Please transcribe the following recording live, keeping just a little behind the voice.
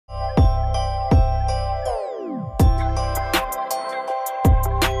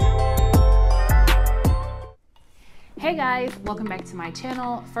Hey guys, welcome back to my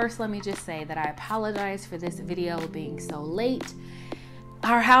channel. First, let me just say that I apologize for this video being so late.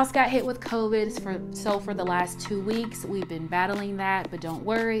 Our house got hit with COVID, so for the last 2 weeks, we've been battling that, but don't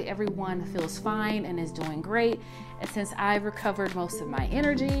worry, everyone feels fine and is doing great. And since I've recovered most of my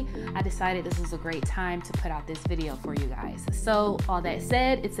energy, I decided this was a great time to put out this video for you guys. So all that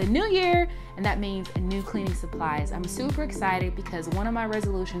said, it's a new year, and that means new cleaning supplies. I'm super excited because one of my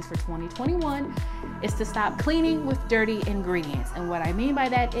resolutions for 2021 is to stop cleaning with dirty ingredients. And what I mean by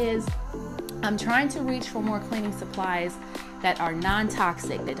that is I'm trying to reach for more cleaning supplies that are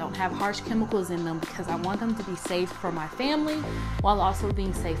non-toxic, that don't have harsh chemicals in them, because I want them to be safe for my family while also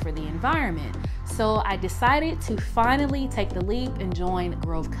being safe for the environment. So I decided to finally take the leap and join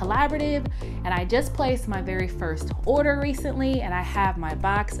Grove Collaborative, and I just placed my very first order recently, and I have my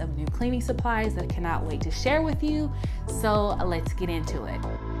box of new cleaning supplies that I cannot wait to share with you. So let's get into it.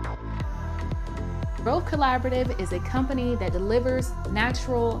 Grove Collaborative is a company that delivers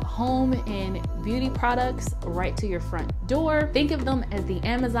natural home and beauty products right to your front door. Think of them as the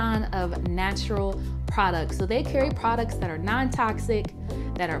Amazon of natural products. So they carry products that are non-toxic,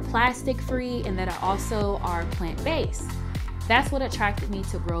 that are plastic-free, and that are also plant-based. That's what attracted me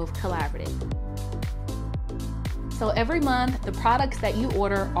to Grove Collaborative. So every month, the products that you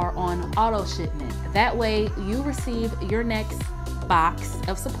order are on auto shipment. That way you receive your next box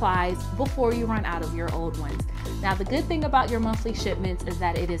of supplies before you run out of your old ones. Now, the good thing about your monthly shipments is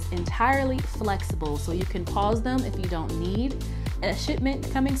that it is entirely flexible, so you can pause them if you don't need a shipment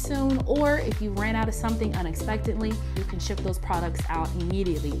coming soon, or if you ran out of something unexpectedly, you can ship those products out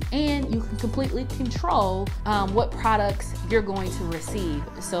immediately, and you can completely control what products you're going to receive.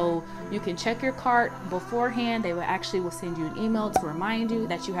 So you can check your cart beforehand. They will send you an email to remind you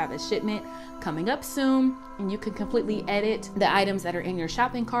that you have a shipment coming up soon, and you can completely edit the items that are in your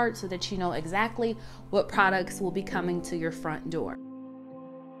shopping cart so that you know exactly what products will be coming to your front door.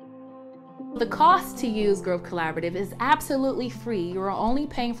 The cost to use Grove Collaborative is absolutely free. You're only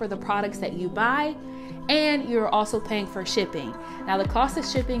paying for the products that you buy, and you're also paying for shipping. Now, the cost of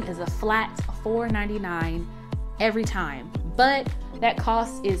shipping is a flat $4.99 every time, but that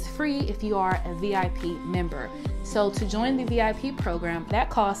cost is free if you are a VIP member. So to join the VIP program, that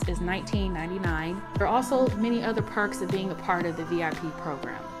cost is $19.99. There are also many other perks of being a part of the VIP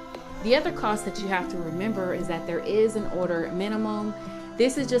program. The other cost that you have to remember is that there is an order minimum.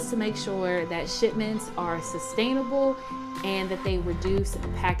 This is just to make sure that shipments are sustainable and that they reduce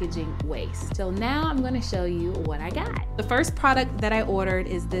packaging waste. So now I'm going to show you what I got. The first product that I ordered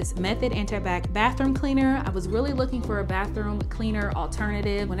is this Method Antibac bathroom cleaner. I was really looking for a bathroom cleaner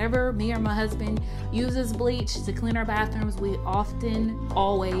alternative. Whenever me or my husband uses bleach to clean our bathrooms, we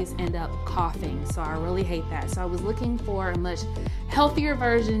always end up coughing. So I really hate that. So I was looking for a much healthier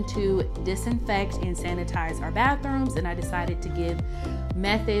version to disinfect and sanitize our bathrooms, and I decided to give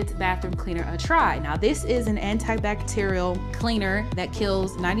Method's bathroom cleaner a try. Now, this is an antibacterial cleaner that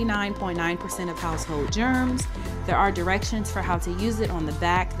kills 99.9% of household germs. There are directions for how to use it on the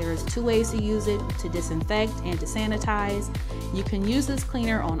back. There's 2 ways to use it: to disinfect and to sanitize. You can use this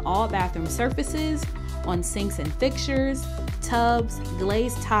cleaner on all bathroom surfaces, on sinks and fixtures, tubs,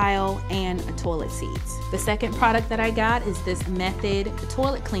 glazed tile, and toilet seats. The second product that I got is this Method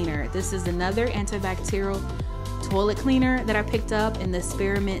toilet cleaner. This is another antibacterial toilet cleaner that I picked up in the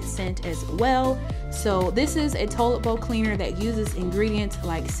Spearmint scent as well. So this is a toilet bowl cleaner that uses ingredients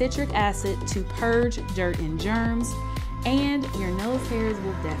like citric acid to purge dirt and germs, and your nose hairs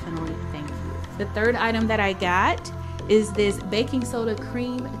will definitely thank you. The third item that I got is this baking soda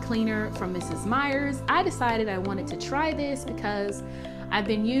cream cleaner from Mrs. Meyers. I decided I wanted to try this because I've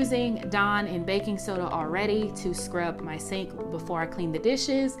been using Dawn and baking soda already to scrub my sink before I clean the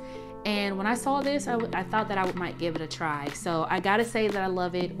dishes. And when I saw this, I thought that I might give it a try. So I gotta say that I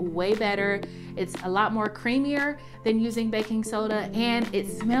love it way better. It's a lot more creamier than using baking soda, and it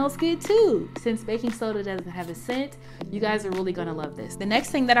smells good too. Since baking soda doesn't have a scent, you guys are really gonna love this. The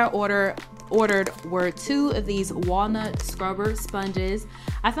next thing that I ordered were 2 of these Walnut scrubber sponges.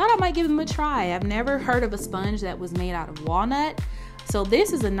 I thought I might give them a try. I've never heard of a sponge that was made out of walnut. So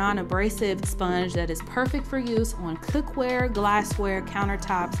this is a non-abrasive sponge that is perfect for use on cookware, glassware,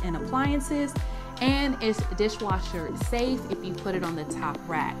 countertops, and appliances, and it's dishwasher safe if you put it on the top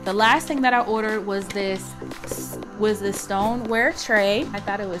rack. The last thing that I ordered was this stoneware tray. I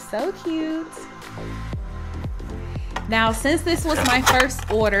thought it was so cute. Now, since this was my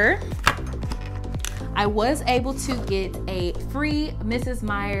first order, I was able to get a free Mrs.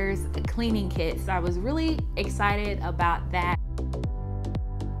 Meyers cleaning kit. So I was really excited about that.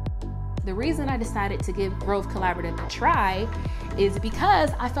 The reason I decided to give Grove Collaborative a try is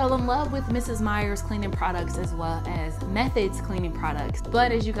because I fell in love with Mrs. Meyers cleaning products as well as Methods cleaning products.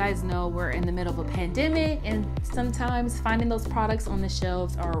 But as you guys know, we're in the middle of a pandemic, and sometimes finding those products on the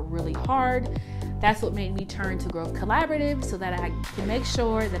shelves are really hard. That's what made me turn to Grove Collaborative, so that I can make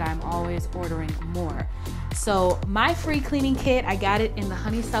sure that I'm always ordering more. So my free cleaning kit, I got it in the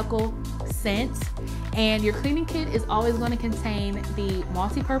honeysuckle scent, and your cleaning kit is always going to contain the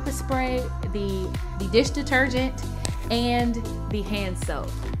multi-purpose spray, the dish detergent, and the hand soap.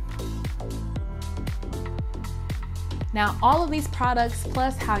 Now, all of these products,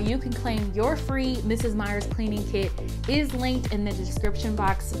 plus how you can claim your free Mrs. Meyers cleaning kit, is linked in the description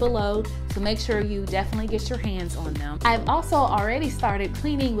box below, so make sure you definitely get your hands on them. I've also already started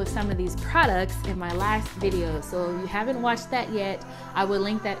cleaning with some of these products in my last video, so if you haven't watched that yet, I will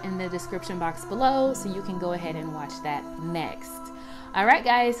link that in the description box below, so you can go ahead and watch that next. All right,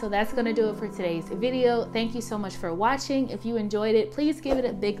 guys, so that's gonna do it for today's video. Thank you so much for watching. If you enjoyed it, please give it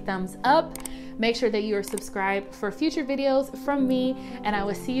a big thumbs up. Make sure that you are subscribed for future videos from me, and I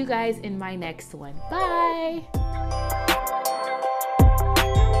will see you guys in my next one. Bye.